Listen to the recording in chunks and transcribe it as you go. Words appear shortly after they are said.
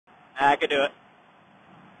I can do it.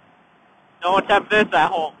 Don't attempt this at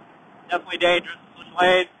home. Definitely dangerous. Switch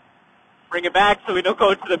lanes. Bring it back so we don't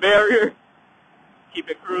go to the barrier. Keep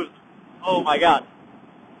it cruising. Oh my God.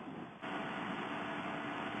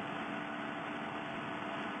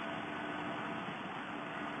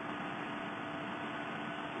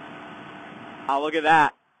 Oh, look at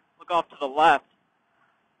that. Look off to the left.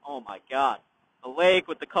 Oh my God. The lake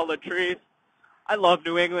with the colored trees. I love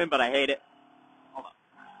New England, but I hate it. Hold on.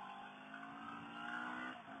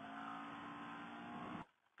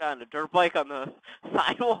 Got on a dirt bike on the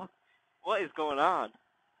sidewalk. What is going on?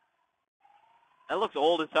 That looks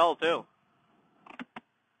old as hell, too.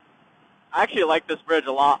 I actually like this bridge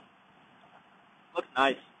a lot. Looks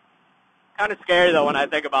nice. Kind of scary, though, when I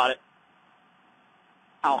think about it.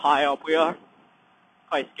 How high up we are.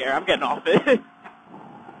 Quite scary. I'm getting off it.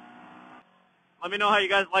 Let me know how you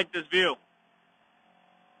guys like this view.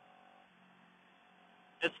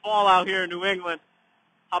 It's fall out here in New England.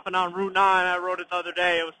 Hopping on Route 9, I rode it the other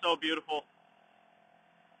day. It was so beautiful.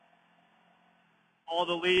 All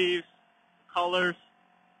the leaves, colors.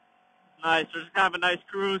 Nice. There's kind of a nice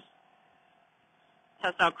cruise.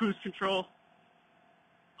 Test out cruise control.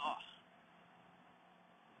 Oh.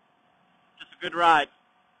 Just a good ride.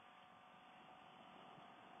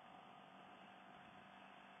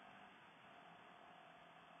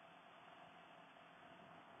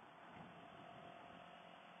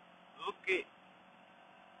 Okay.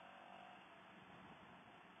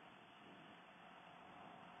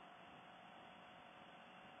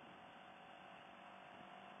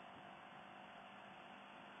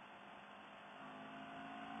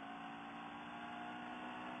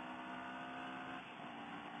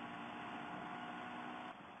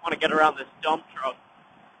 I want to get around this dump truck.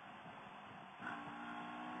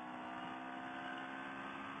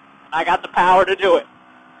 And I got the power to do it.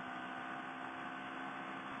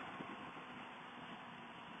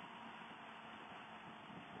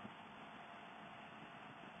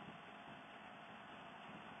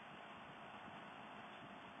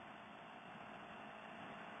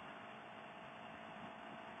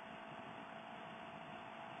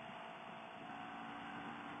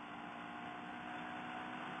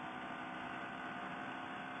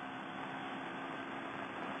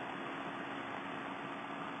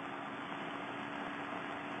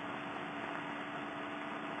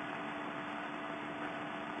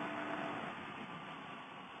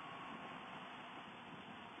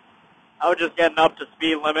 I was just getting up to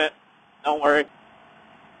speed limit. Don't worry.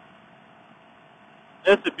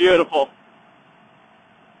 This is beautiful.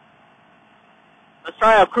 Let's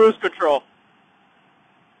try out cruise control.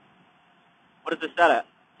 What is it set at?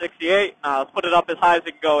 68? Nah, let's put it up as high as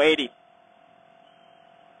it can go, 80.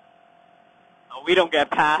 No, we don't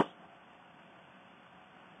get past.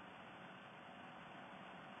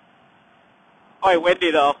 Quite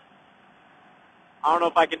windy, though. I don't know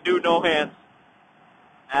if I can do no hands.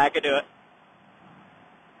 Nah, I can do it.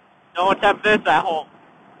 Don't attempt this at home.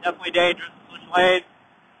 Definitely dangerous. Switch lanes.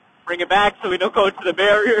 Bring it back so we don't go to the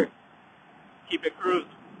barrier. Keep it cruising.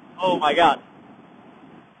 Oh my God.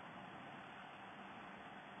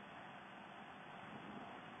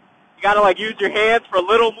 You gotta like use your hands for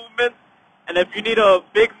little movements, and if you need a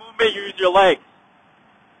big movement, you use your legs.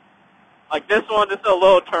 Like this one, this is a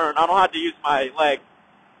little turn. I don't have to use my legs.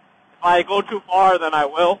 If I go too far, then I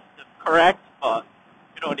will. It's correct, but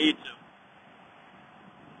you don't need to.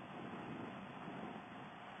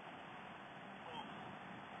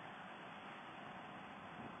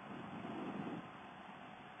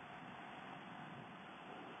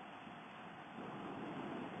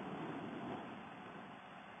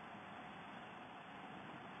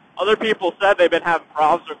 Other people said they've been having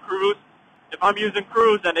problems with cruise. If I'm using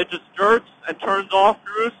cruise and it just jerks and turns off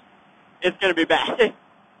cruise, it's going to be bad.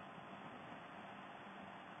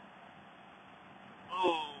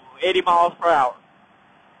 Ooh, 80 miles per hour.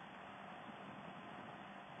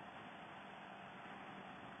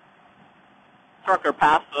 Trucker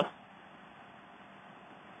passed us.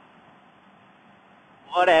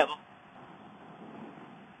 Whatever.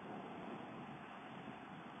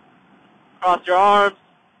 Cross your arms.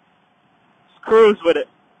 Just cruise with it.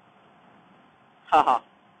 Haha.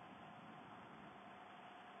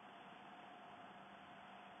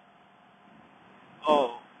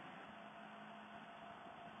 Oh.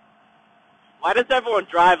 Why does everyone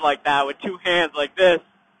drive like that with two hands like this?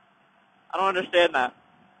 I don't understand that.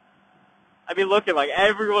 I be looking like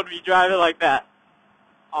everyone be driving like that.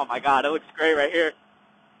 Oh my God, it looks great right here.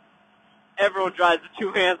 Everyone drives with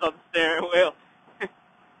two hands on the steering wheel.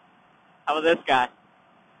 How about this guy?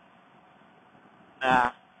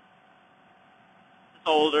 Nah. This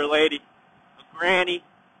older lady. A granny.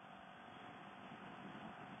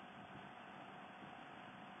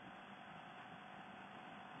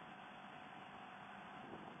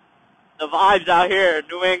 The vibes out here in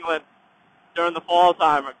New England during the fall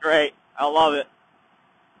time are great. I love it.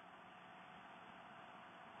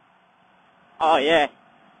 Oh, yeah.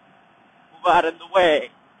 Move out of the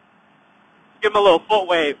way. Give him a little foot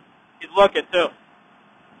wave. He's looking, too.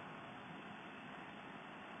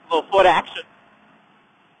 A little foot action.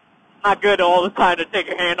 Not good all the time to take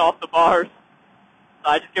your hand off the bars. So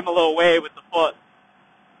I just give him a little wave with the foot.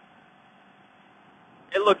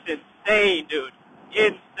 It looks insane, dude.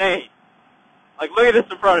 Insane. Like, look at this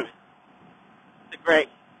in front of me. It's great.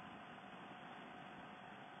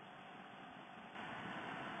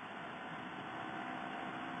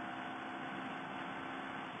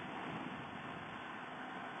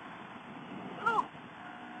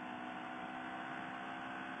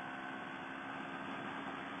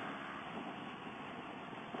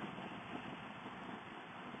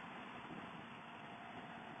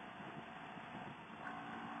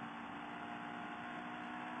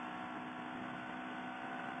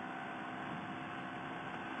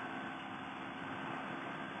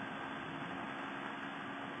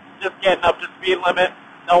 Just getting up to speed limit.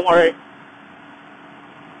 Don't worry.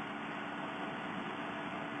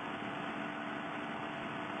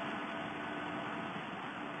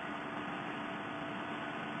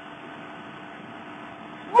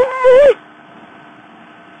 Woo!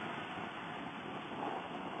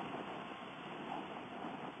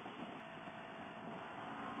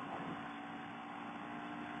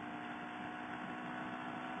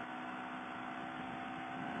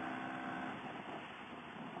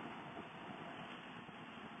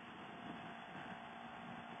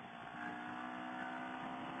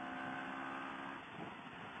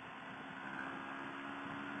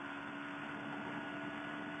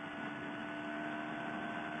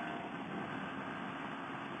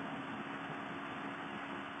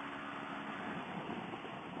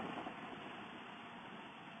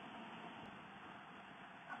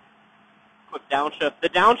 Quick downshift. The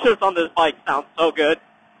downshift on this bike sounds so good.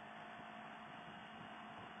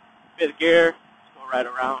 Fifth gear. Just go right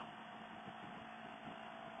around.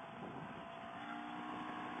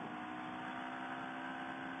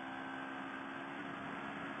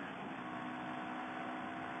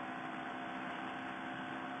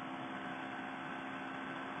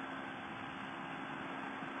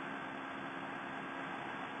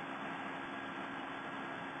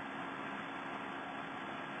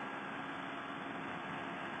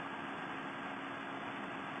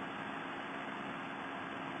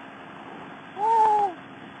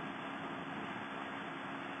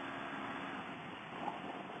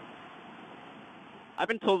 I've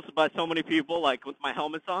been told this by so many people, like, with my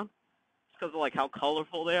helmets on. It's because of, like, how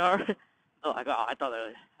colorful they are. They're like, oh, I thought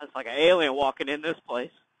that's like an alien walking in this place.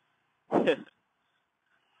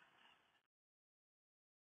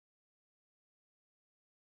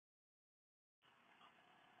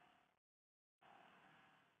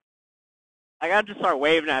 I gotta just start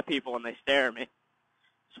waving at people when they stare at me.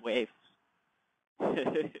 Just wave.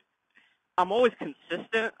 I'm always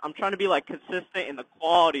consistent. I'm trying to be, like, consistent in the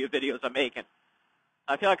quality of videos I'm making.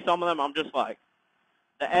 I feel like some of them I'm just like,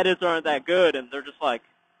 the edits aren't that good, and they're just like,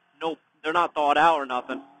 nope, they're not thought out or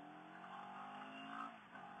nothing.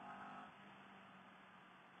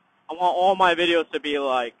 I want all my videos to be,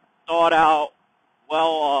 like, thought out,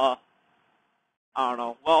 well, I don't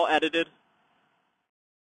know, well edited.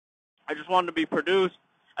 I just want them to be produced.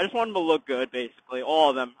 I just want them to look good, basically, all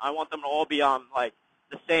of them. I want them to all be on, like,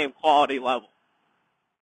 the same quality level.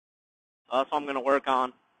 So that's what I'm going to work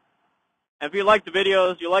on. And if you like the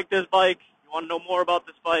videos, you like this bike, you want to know more about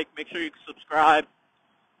this bike, make sure you subscribe.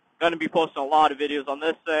 I'm going to be posting a lot of videos on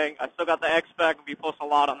this thing. I still got the X-Spec. I'll be posting a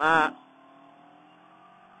lot on that.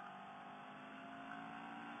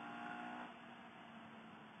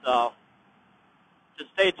 So, just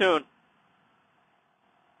stay tuned.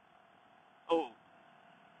 Oh,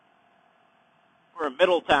 we're in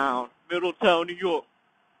Middletown, New York.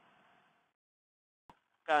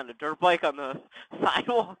 Got a dirt bike on the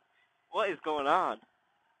sidewalk. What is going on?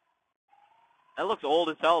 That looks old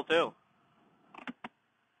as hell, too.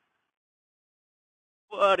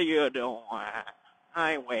 What are you doing?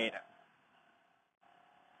 I ain't waiting.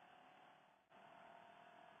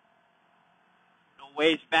 No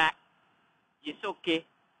ways back. It's okay.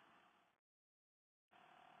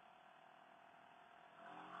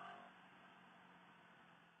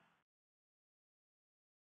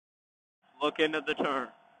 Look into the turn.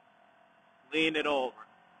 Lean it over.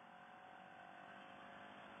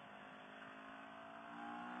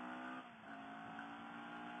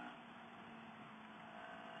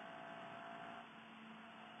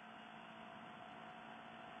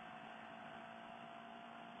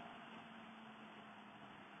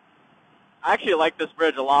 I actually like this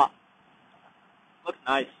bridge a lot. Looks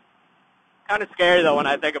nice. Kind of scary though when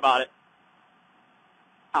I think about it.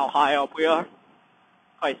 How high up we are.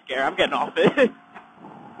 Quite scary. I'm getting off it.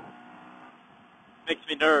 Makes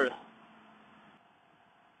me nervous.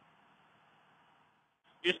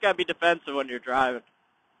 You just gotta be defensive when you're driving.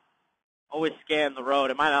 Always scan the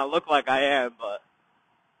road. It might not look like I am, but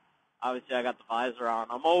obviously I got the visor on.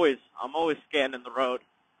 I'm always scanning the road,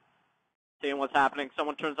 seeing what's happening.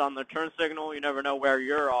 Someone turns on their turn signal. You never know where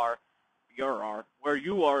where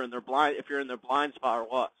you are in their blind, if you're in their blind spot or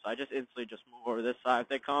what. So I just instantly just move over this side. If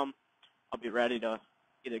they come, I'll be ready to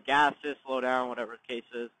either gas it, slow down, whatever the case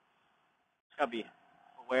is. Just gotta be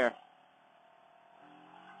aware.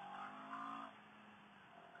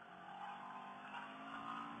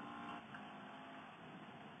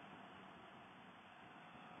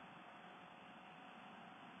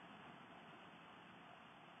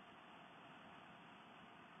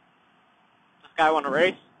 This guy want to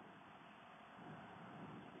race?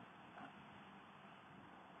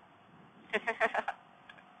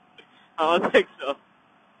 I don't think so.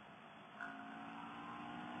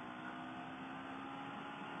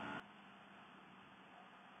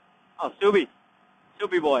 Oh, Subi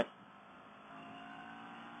boy.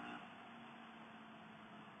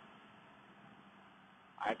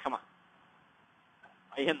 All right, come on.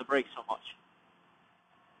 Why are you hitting the brakes so much?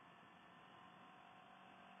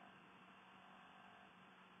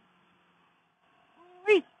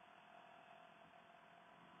 Whee!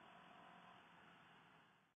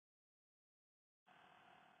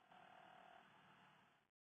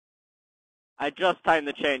 I just tightened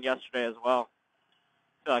the chain yesterday as well.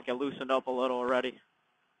 Feel like it loosened up a little already.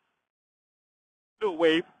 Little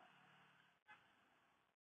wave.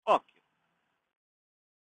 Fuck you.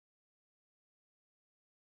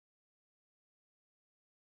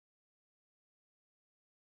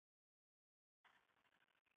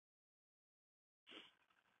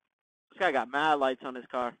 This guy got mad lights on his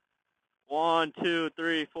car. 1, 2,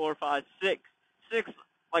 3, 4, 5, 6. 6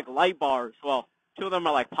 like light bars. Well, 2 of them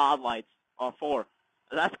are like pod lights. Or 4.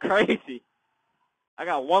 That's crazy. I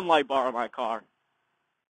got 1 light bar on my car.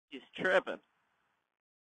 He's tripping.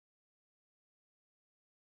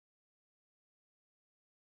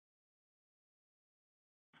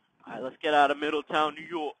 All right, let's get out of Middletown, New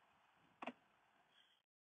York.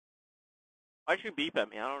 Why'd you beep at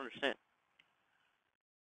me? I don't understand.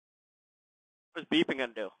 What's beeping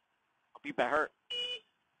gonna do? I'll beep at her.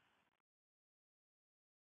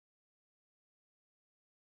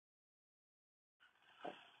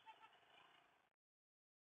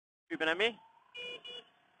 Beeping at me?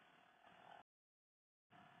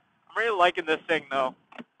 I'm really liking this thing though.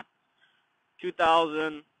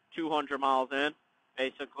 2,200 miles in,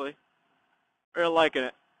 basically. Really liking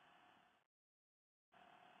it.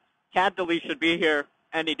 Cat delete should be here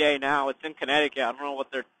any day now. It's in Connecticut. I don't know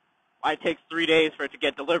why it takes 3 days for it to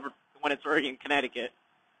get delivered when it's already in Connecticut.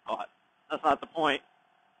 But that's not the point.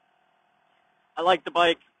 I like the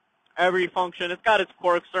bike. Every function. It's got its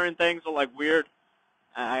quirks. Certain things are like weird.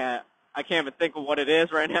 I can't even think of what it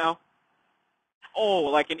is right now. Oh,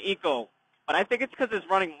 like an eco. But I think it's because it's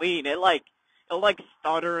running lean. It'll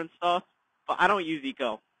stutter and stuff. But I don't use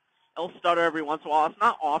eco. It'll stutter every once in a while. It's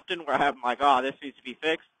not often where I'm like, oh, this needs to be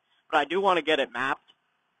fixed. But I do want to get it mapped,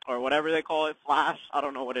 or whatever they call it, flash. I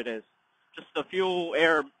don't know what it is. Just the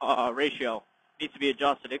fuel-air ratio needs to be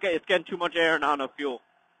adjusted. It's getting too much air and not enough fuel.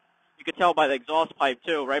 You can tell by the exhaust pipe,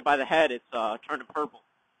 too. Right by the head, it's turning purple.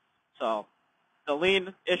 So the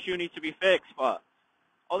lean issue needs to be fixed. But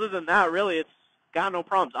other than that, really, it's got no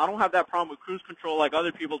problems. I don't have that problem with cruise control like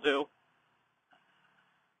other people do.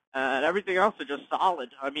 And everything else is just solid.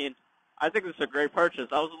 I mean, I think this is a great purchase.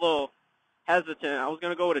 I was a little hesitant. I was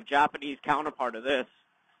going to go with a Japanese counterpart of this.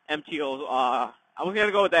 MTO, I was going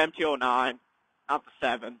to go with the MTO9, not the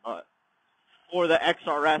 7, but, or the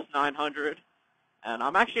XRS 900. And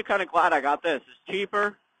I'm actually kind of glad I got this. It's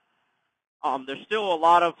cheaper. There's still a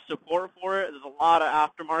lot of support for it. There's a lot of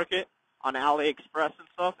aftermarket on AliExpress and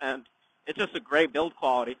stuff, and it's just a great build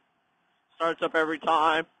quality. Starts up every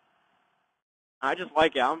time. I just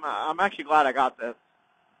like it. I'm actually glad I got this.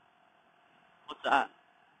 What's that?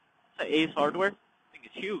 It's an Ace Hardware? I think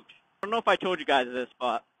it's huge. I don't know if I told you guys this,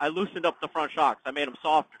 but I loosened up the front shocks. I made them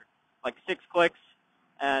softer, like 6 clicks,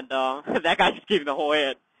 and that guy just gave me the whole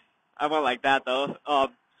hand. I went like that, though.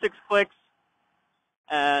 6 clicks,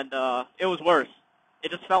 and it was worse. It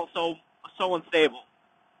just felt so unstable,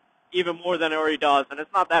 even more than it already does, and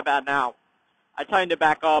it's not that bad now. I tightened it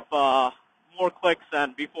back up more clicks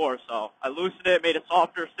than before, so I loosened it, made it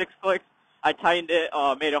softer, 6 clicks. I tightened it,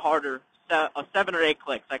 made it harder, 7 or 8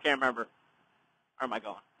 clicks. I can't remember. Where am I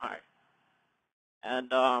going? All right.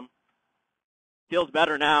 and feels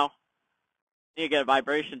better now. Need to get a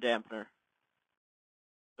vibration dampener.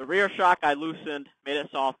 The rear shock I loosened, made it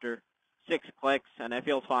softer, 6 clicks, and it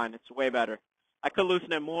feels fine. It's way better. I could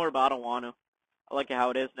loosen it more, but I don't want to. I like it how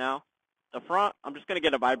it is now. The front, I'm just going to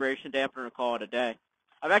get a vibration dampener and call it a day.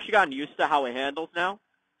 I've actually gotten used to how it handles now,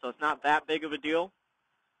 so it's not that big of a deal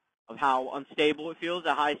of how unstable it feels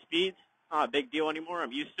at high speeds. It's not a big deal anymore.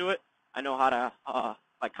 I'm used to it. I know how to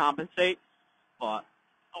like compensate, but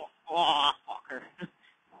fucker.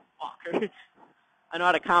 Fucker. I know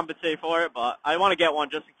how to compensate for it, but I want to get one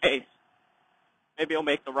just in case. Maybe it'll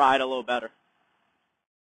make the ride a little better.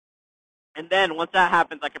 And then once that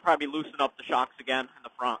happens, I could probably loosen up the shocks again in the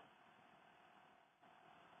front.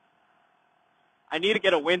 I need to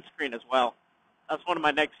get a windscreen as well. That's one of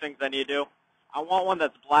my next things I need to do. I want one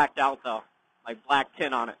that's blacked out, though, like black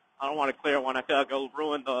tint on it. I don't want a clear one. I feel like it'll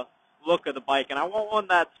ruin the look of the bike. And I want one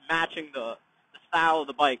that's matching the style of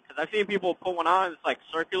the bike. Because I've seen people put one on, and it's like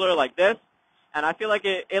circular like this. And I feel like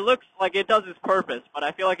it looks like it does its purpose, but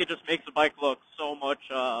I feel like it just makes the bike look so much,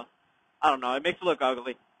 I don't know, it makes it look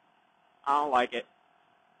ugly. I don't like it.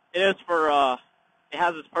 It is for, it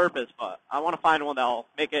has its purpose, but I want to find one that'll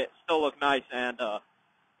make it still look nice and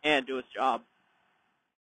do its job.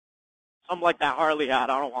 Something like that Harley had,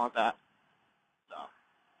 I don't want that. So.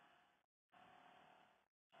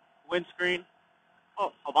 Windscreen.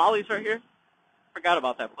 Oh, Avali's right here. Forgot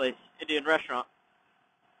about that place, Indian restaurant.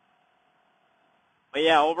 But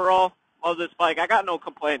yeah, overall, love this bike. I got no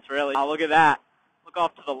complaints, really. Oh, look at that. Look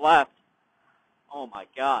off to the left. Oh, my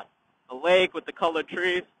God. The lake with the colored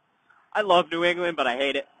trees. I love New England, but I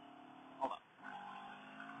hate it. Hold on.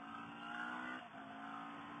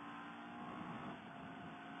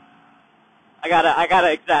 I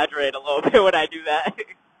gotta exaggerate a little bit when I do that.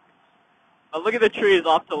 But look at the trees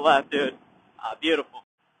off to the left, dude. Beautiful.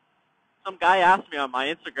 Some guy asked me on my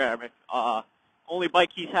Instagram if only bike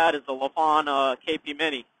he's had is the Lafon KP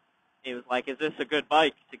Mini. He was like, is this a good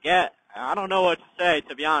bike to get? I don't know what to say,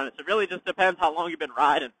 to be honest. It really just depends how long you've been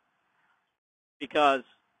riding. Because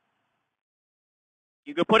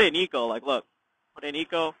you could put it in eco. Like, look. Put it in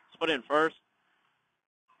eco. Let's put it in first.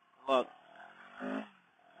 Look.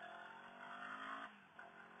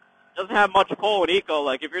 Doesn't have much pull in eco.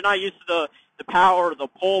 Like, if you're not used to the power, the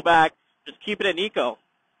pull back, just keep it in eco.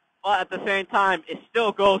 But at the same time, it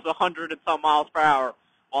still goes 100 and some miles per hour,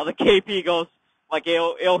 while the KP goes like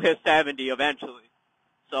it'll hit 70 eventually.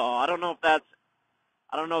 So I don't know if that's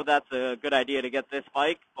a good idea to get this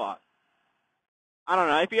bike, but I don't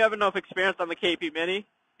know. If you have enough experience on the KP Mini,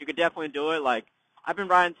 you could definitely do it. Like, I've been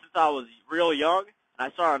riding since I was real young,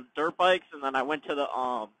 and I started on dirt bikes, and then I went to the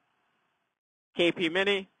KP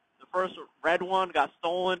Mini. The first red one got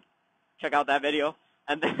stolen. Check out that video.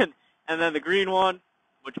 And then the green one,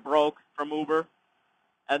 which broke from Uber,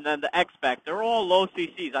 and then the X-Spec. They're all low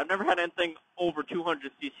CCs. I've never had anything over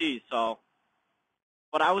 200 CCs, so.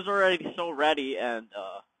 But I was already so ready, and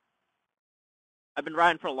I've been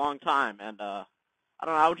riding for a long time, and I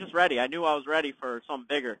don't know, I was just ready. I knew I was ready for something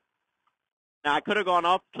bigger. Now, I could have gone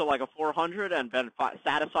up to like a 400 and been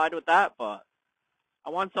satisfied with that, but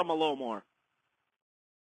I want something a little more.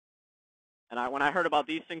 And when I heard about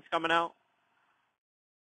these things coming out,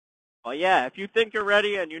 well, yeah, if you think you're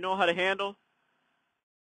ready and you know how to handle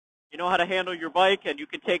your bike and you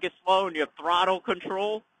can take it slow and you have throttle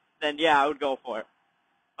control, then yeah, I would go for it.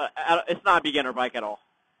 But it's not a beginner bike at all.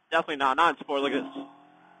 Definitely not. Not in sport. Look at this.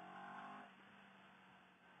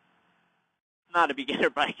 It's not a beginner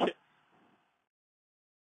bike. You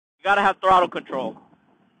got to have throttle control.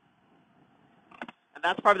 And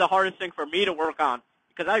that's probably the hardest thing for me to work on,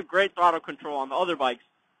 because I have great throttle control on the other bikes,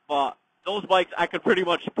 but those bikes I could pretty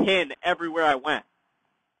much pin everywhere I went.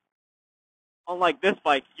 Unlike this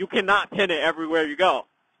bike, you cannot pin it everywhere you go.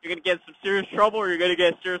 You're going to get in some serious trouble or you're going to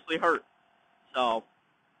get seriously hurt. So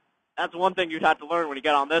that's one thing you'd have to learn when you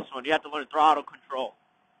get on this one. You have to learn throttle control.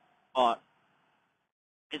 But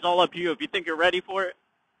it's all up to you. If you think you're ready for it,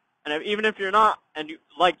 and even if you're not, and you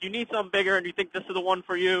need something bigger and you think this is the one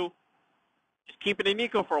for you, just keep it in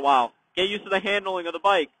eco for a while. Get used to the handling of the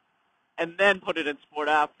bike, and then put it in sport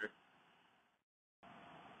after.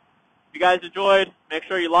 If you guys enjoyed, make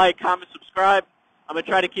sure you like, comment, subscribe. I'm going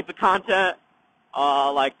to try to keep the content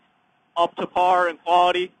up to par and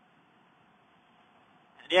quality.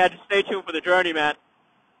 And yeah, just stay tuned for the journey, man.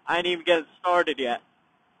 I ain't even getting started yet.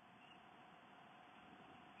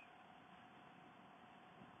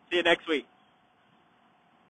 See you next week.